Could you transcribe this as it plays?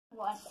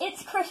everyone.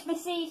 It's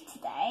Christmas Eve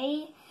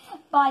today.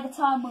 By the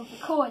time we're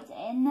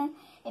recording,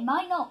 it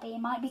might not be. It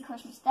might be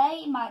Christmas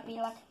Day. It might be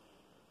like,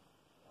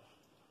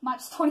 might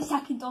be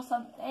 22nd or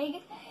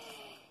something.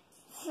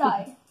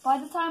 So, by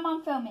the time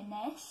I'm filming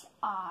this,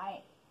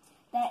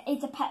 there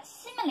is a Pet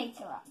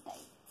Simulator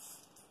update,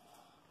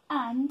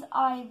 and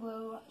I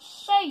will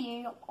show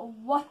you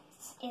what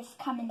is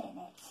coming in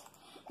it,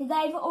 because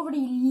they've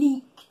already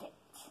leaked it.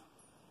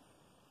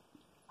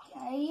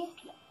 Okay,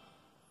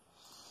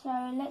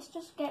 so let's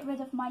just get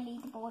rid of my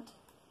leaderboard.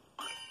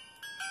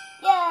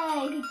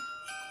 Yay!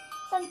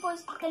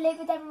 Santa's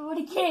delivered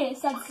everybody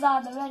gifts at the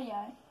start of the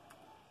video.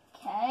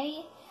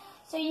 Okay,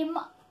 so you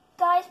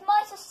guys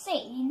might have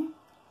seen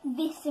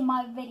this in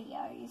my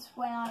videos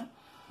when I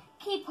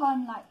keep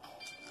on like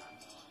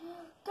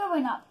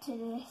going up to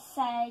this,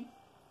 say,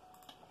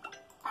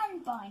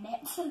 and buying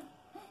it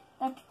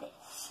like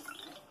this.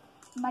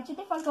 Imagine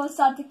if I got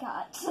Santa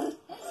Cat.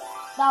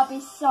 That'd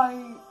be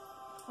so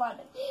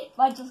funny if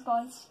I just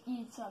got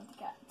use Santa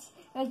Cat.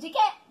 Because you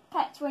get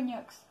pets when you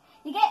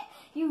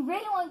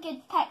really want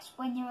good pets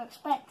when you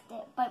expect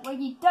it, but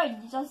when you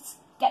don't, you just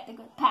get the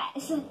good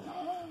pets.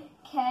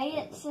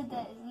 Okay, so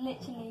there's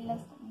literally less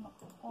than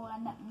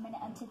 1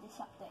 minute into this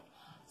update.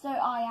 So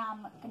I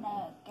am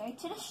gonna go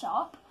to the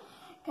shop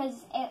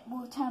because it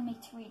will tell me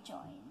to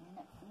rejoin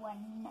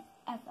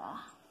whenever.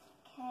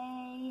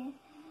 Okay,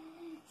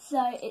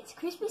 so it's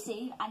Christmas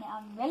Eve and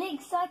I'm really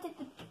excited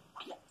to.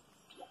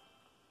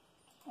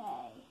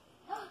 Okay,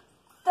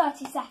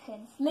 30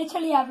 seconds.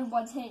 Literally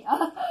everyone's here.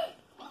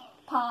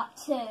 Part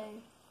 2.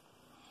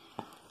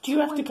 Do you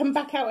have to come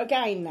back out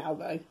again now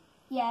though?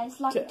 Yeah, it's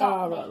like a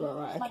dot me.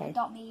 Right, It's okay. like a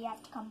dot me. You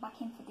have to come back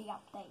in for the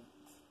update.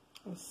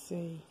 I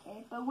see.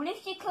 Okay, but what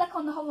if you click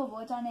on the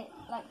hoverboard and it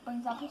like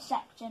brings up a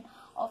section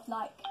of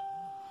like,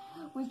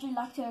 would you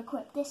like to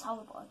equip this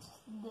hoverboard?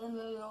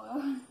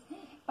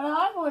 But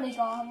I've already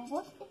got a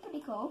hoverboard. It's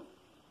pretty cool.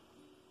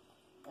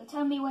 It'll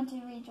tell me when to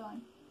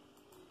rejoin.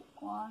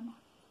 1.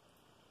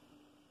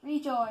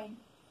 Rejoin.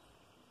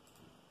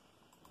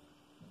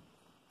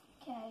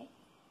 Okay.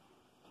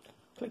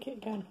 Click it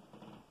again.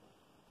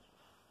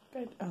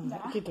 Good. Oh,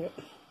 Nah. you do it.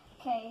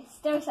 Okay,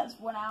 still says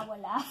 1 hour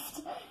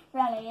left.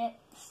 Really,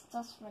 it's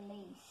just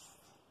released.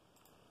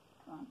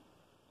 Come on.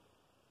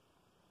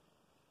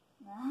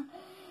 Nah.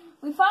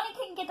 We finally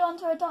can get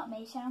onto Adopt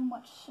Me, so and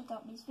watch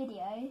Adopt Me's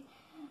video.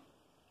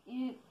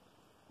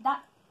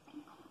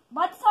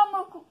 By the time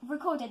we're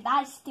recorded,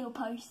 that's still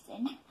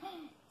posting.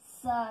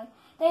 So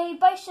they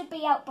both should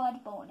be out by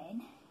the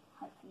morning,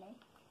 hopefully.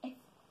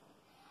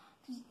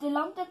 The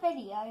longer the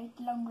video,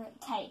 the longer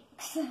it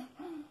takes.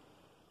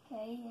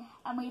 Okay,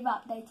 and we've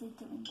updated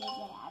to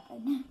Windows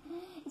 11.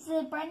 It's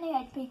a brand new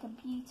HP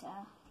computer.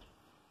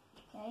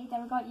 Okay,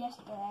 that we got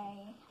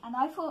yesterday. And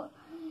I thought,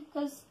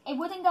 because it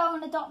wouldn't go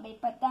on Adopt Me,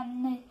 but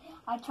then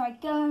I tried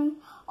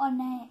going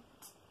on it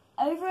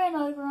over and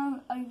over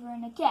and over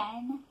and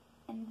again,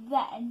 and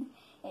then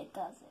it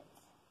does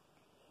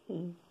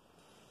it.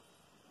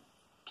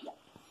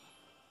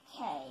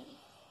 Okay.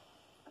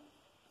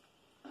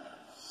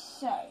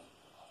 So,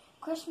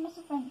 Christmas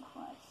event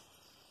quest.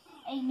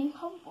 A new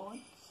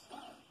hoverboard.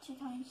 2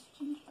 times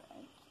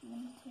gingerbread,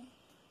 limited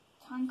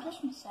time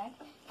Christmas egg,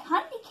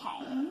 candy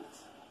canes,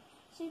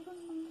 Super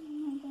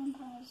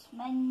Vampires,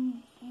 menu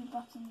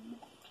button.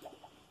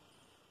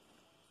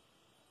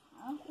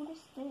 What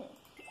is this?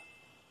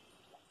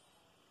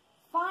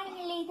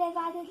 Finally, they've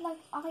added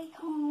like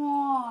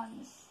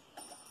icons.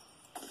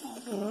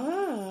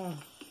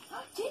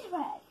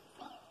 Gingerbread,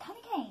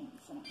 candy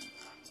canes.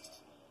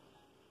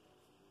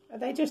 Are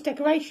they just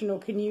decoration, or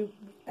can you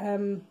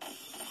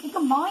You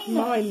can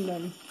mine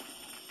them?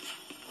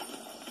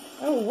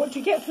 Oh, what do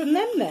you get from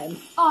them then?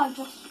 Oh,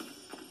 just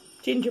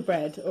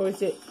Gingerbread, or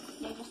is it?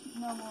 yeah, just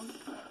normal.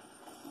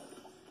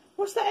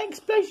 What's that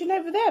explosion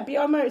over there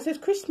behind where it says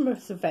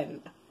Christmas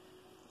event?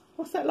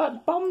 What's that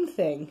like bomb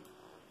thing?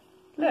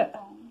 Look,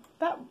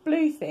 that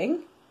blue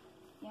thing.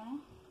 Yeah.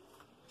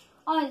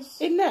 Oh,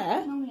 it's in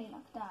there. Normally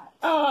like that.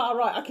 Oh,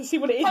 right, I can see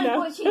what it is now.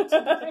 Teleport you to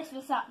the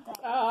Christmas update.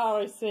 Oh,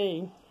 I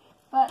see.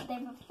 But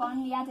they've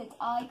finally added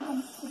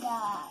icons to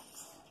that.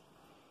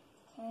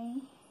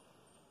 Okay.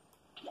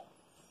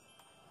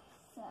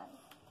 So,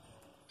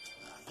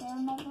 is there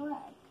another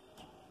egg?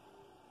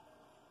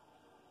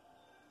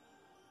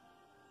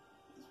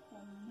 There's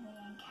 1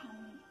 million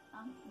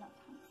not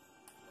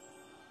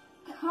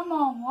can. Come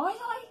on, why do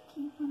I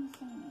keep on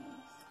saying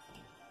this?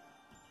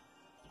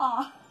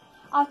 Ah,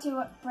 I have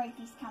to break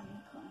these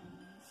candy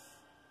coins.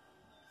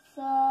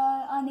 So,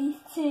 I need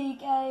to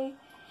go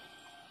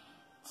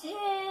to...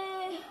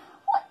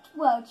 What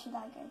world should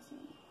I go to?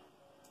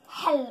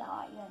 Hell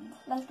Island.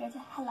 Let's go to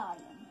Hell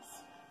Island.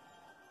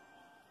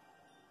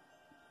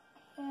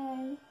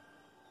 Okay.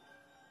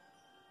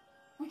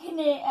 I can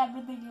hear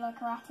everything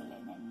like rattling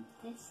in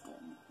the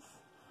distance.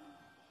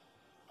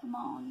 Come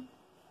on.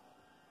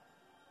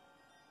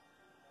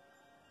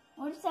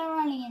 What if they're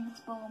only in the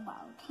spawn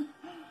mode?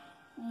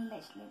 I'm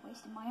literally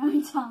wasting my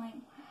own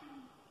time.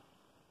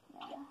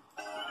 There.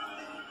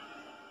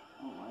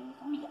 Oh, what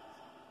have you done?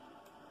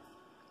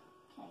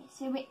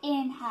 so we're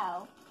in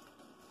hell.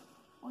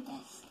 Oh,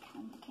 there's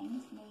candy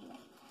canes near.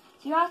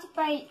 So you have to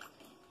break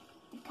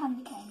the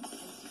candy canes,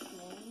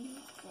 basically, I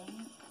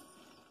think.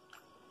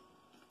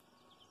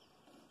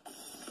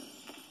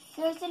 So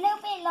it's a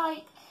little bit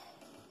like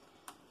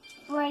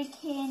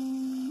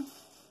breaking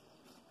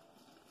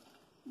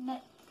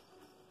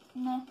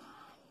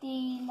the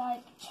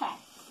like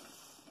chest.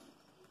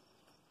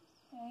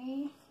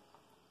 Okay.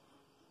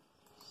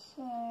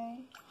 So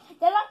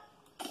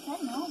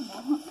they're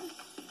normal.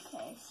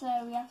 Okay, so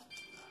we have.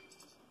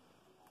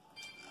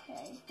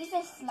 Okay, this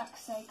is like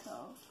so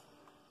cool.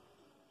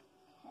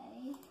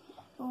 Okay,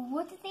 well,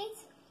 what are these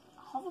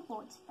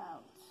hoverboards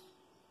about?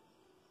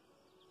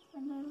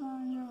 Spend over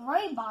on your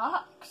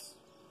Robux?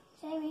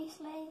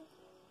 Seriously?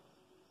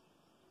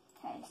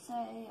 Okay, so I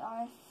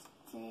have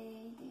to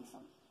do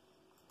something.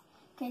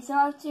 Okay, so I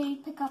have to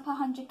pick up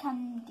 100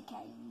 candy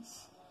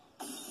canes.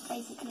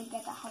 Basically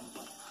get that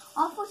hoverboard.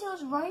 I thought it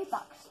was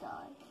Robux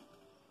though.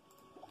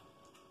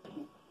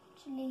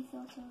 Actually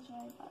thought it was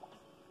Robux.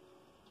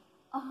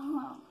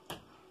 Oh.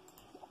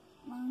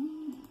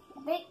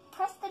 But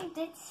Preston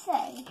did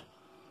say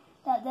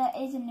that there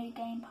is a new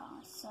Game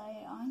Pass, so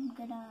I'm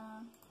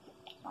gonna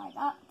buy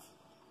that.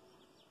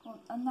 Well,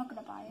 I'm not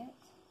gonna buy it.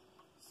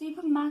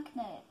 Super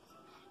Magnet.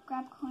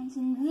 Grab coins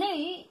and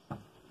loot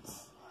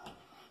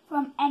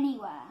from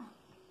anywhere.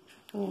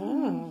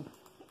 Oh.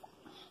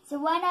 So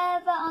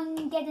whenever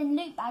I'm getting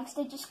loot bags,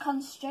 they just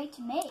come straight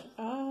to me.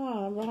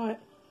 Ah, right.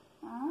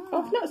 Ah.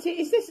 I've not seen.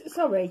 Is this?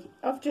 Sorry,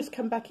 I've just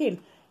come back in.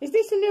 Is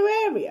this a new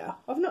area?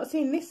 I've not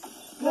seen this.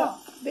 What?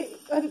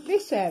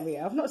 This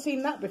area. I've not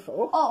seen that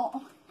before.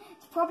 Oh,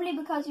 it's probably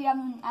because you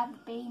haven't ever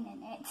been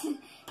in it.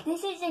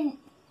 This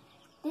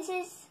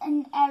is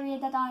an area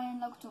that I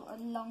unlocked a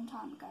long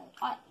time ago.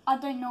 I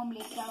don't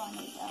normally go on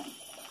it though.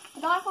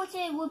 But I thought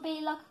it would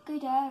be like a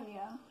good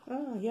area.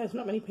 Oh, yeah, there's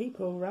not many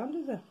people around,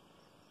 is there?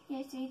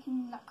 Yeah, so you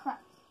can like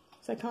crack.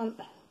 So I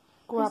can't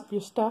grab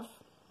your stuff.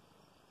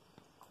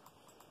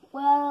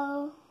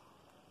 Well,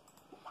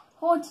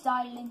 Haunted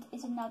Island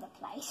is another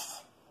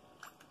place.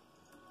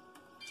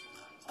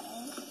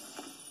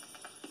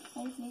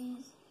 Okay,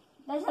 please.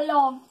 There's a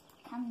lot of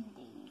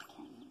candy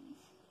canes.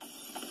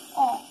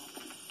 Oh,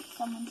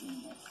 someone's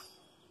in this.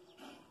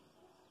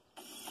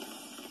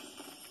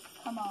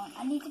 Come on,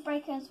 I need to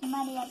break as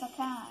many as I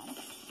can.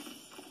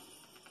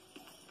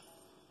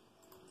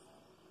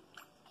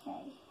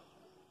 Okay.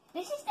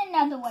 This is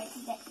another way to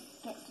get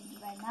to you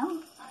right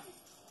now.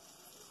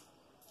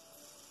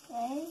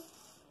 Okay.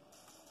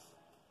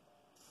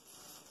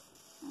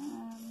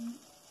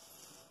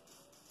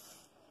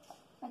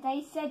 But they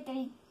said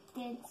they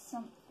did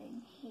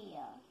something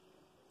here.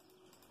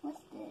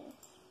 What's this?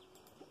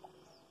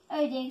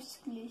 Oh, the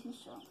exclusive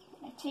shop.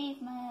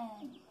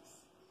 Achievements.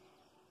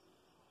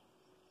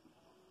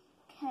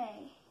 Okay.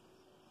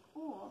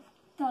 Oh,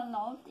 I've done a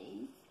lot of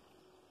these.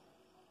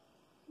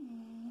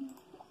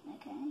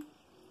 Okay.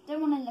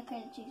 Don't want to look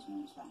at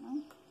achievements right now.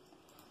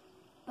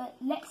 But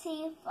let's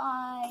see if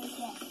I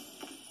get.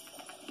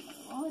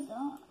 What was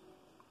that?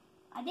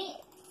 I did.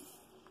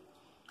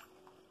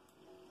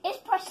 Is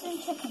Preston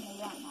tricking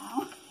me right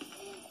now?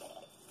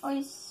 Or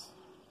is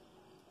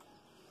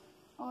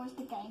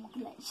the game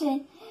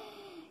glitching?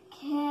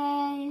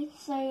 Okay,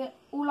 so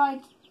all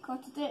I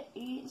got to do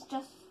is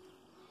just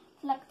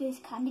collect these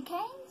candy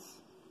canes.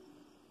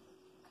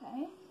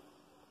 Okay.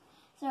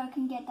 So I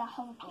can get that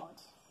hoverboard.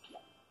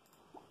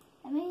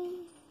 Let me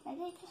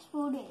just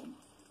fall in.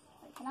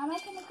 Wait, can I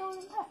make a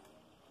golden pet?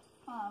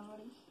 Oh,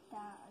 really?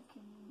 That I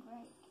can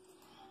break.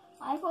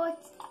 I thought.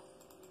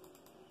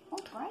 Oh,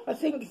 great. I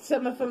think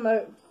some of them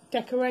are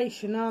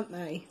decoration, aren't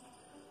they?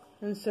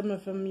 And some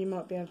of them you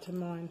might be able to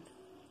mine.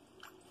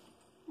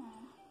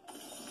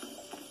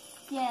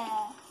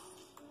 Yeah.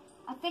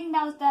 I think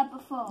that was there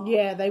before.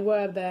 Yeah, they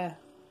were there.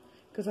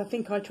 Because I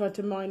think I tried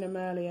to mine them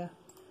earlier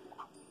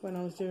when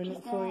I was doing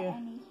it for you.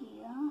 Any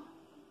here?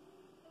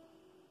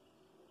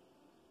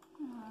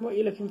 What are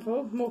you looking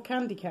for? More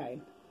candy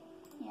cane?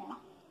 Yeah.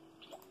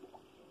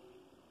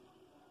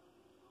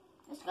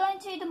 Let's go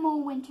into the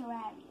more winter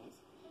areas.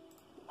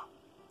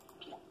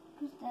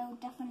 Because there'll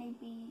definitely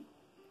be...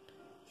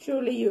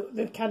 Surely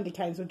the candy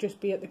canes will just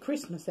be at the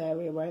Christmas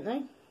area, won't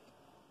they?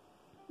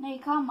 No, you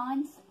can't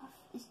mine stuff.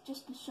 It's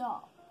just a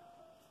shop.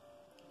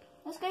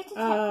 Let's go to Tech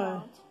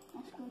World.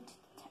 Let's go to the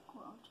Tech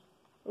World.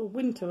 A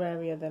winter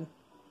area then?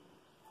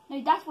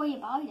 No, that's where you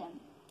buy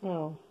them.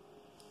 Oh.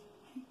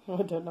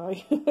 I don't know.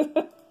 Okay.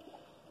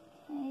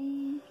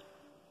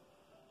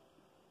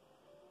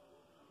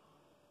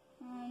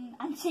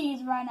 And she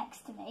is right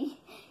next to me.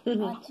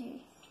 Aren't you?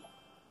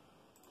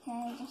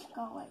 Okay, just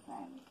go away for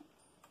everything.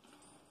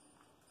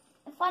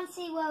 The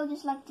Fancy World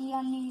is like the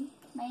only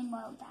main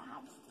world that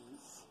has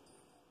these.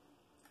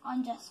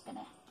 I'm just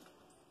gonna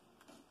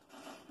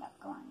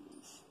grind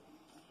these.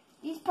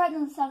 These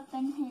presents have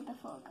been here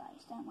before,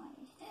 guys, don't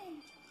worry.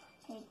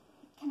 Okay,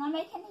 can I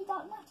make any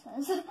dark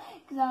matters?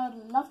 Because I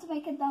would love to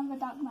make another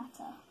dark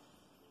matter.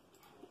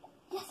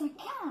 Yes, I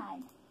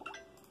can!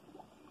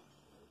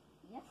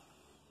 Yes.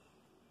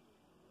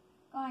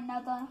 Got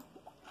another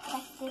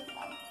effective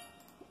though.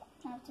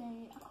 I have to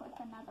equip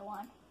another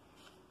one.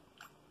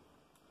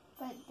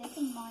 But they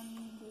can mine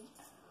me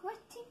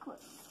pretty quick.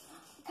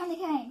 Candy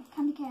cane,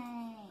 candy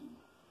cane.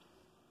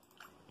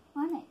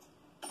 Mine it.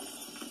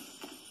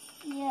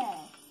 Yeah.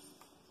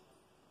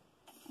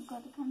 I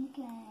got the candy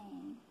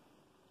cane.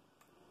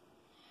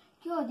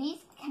 Yo, these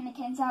candy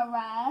canes are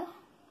rare.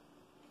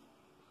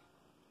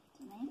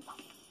 To me.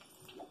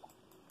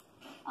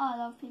 Oh, a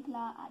lot of people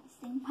are at the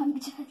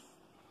steampunk chest.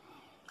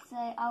 So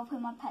I'll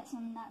put my pets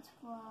on that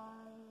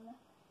while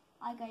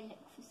I go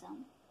look for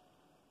some.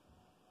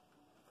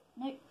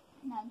 Nope,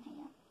 none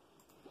here.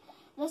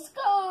 Let's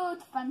go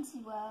to Fancy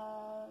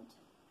World.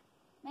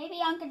 Maybe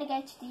I'm going to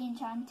go to the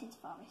Enchanted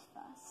Forest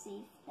first, see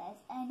if there's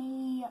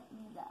any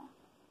there.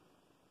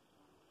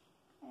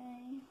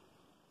 Okay.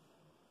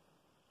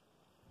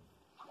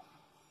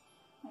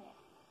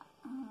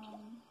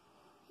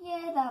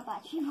 Yeah, that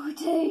battery will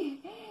do.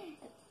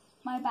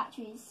 My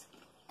battery's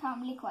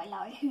currently quite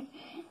low,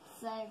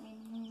 so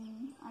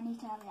I need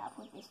to hurry up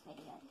with this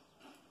video.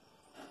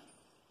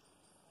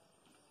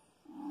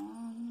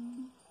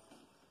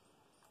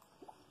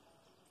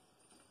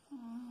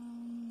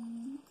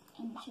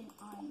 Ancient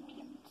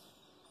Island.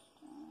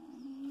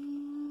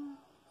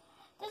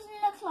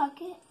 Doesn't look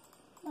like it.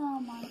 Oh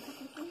my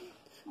god.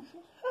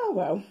 Oh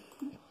well.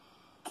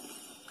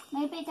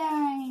 Maybe they're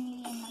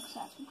only in like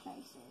certain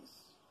places.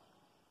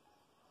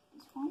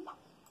 This one?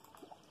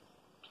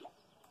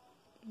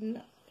 No,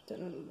 I don't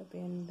know what there'd be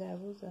in there,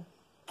 was there?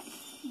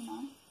 No.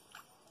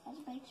 That's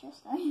a big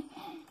chest though.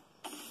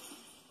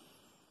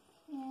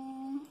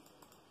 Yeah.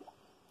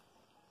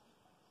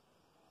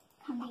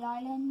 Candy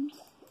Island.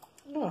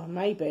 Oh,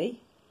 maybe.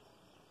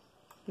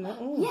 No.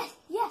 Oh. Yes,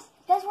 yes,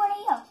 there's one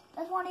here.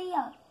 There's one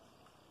here.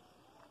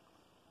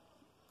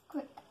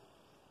 Quick.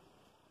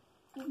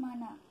 Give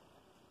mine up.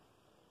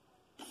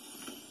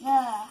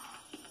 There.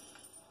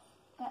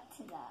 Get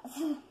to that.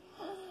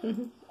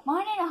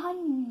 Mine in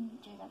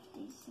 100 of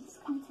these. It's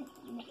going to take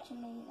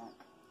literally like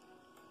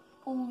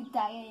all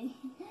day.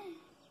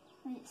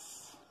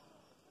 It's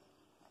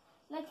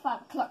like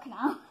 5 o'clock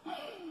now.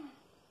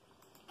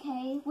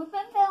 Okay, we've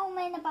been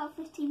filming about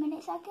 15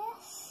 minutes, I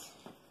guess.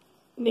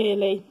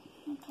 Nearly.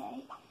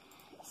 Okay,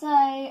 so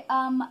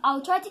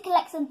I'll try to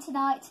collect some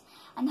tonight,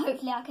 and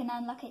hopefully I can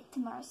unlock it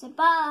tomorrow. So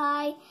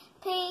bye,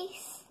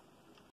 peace.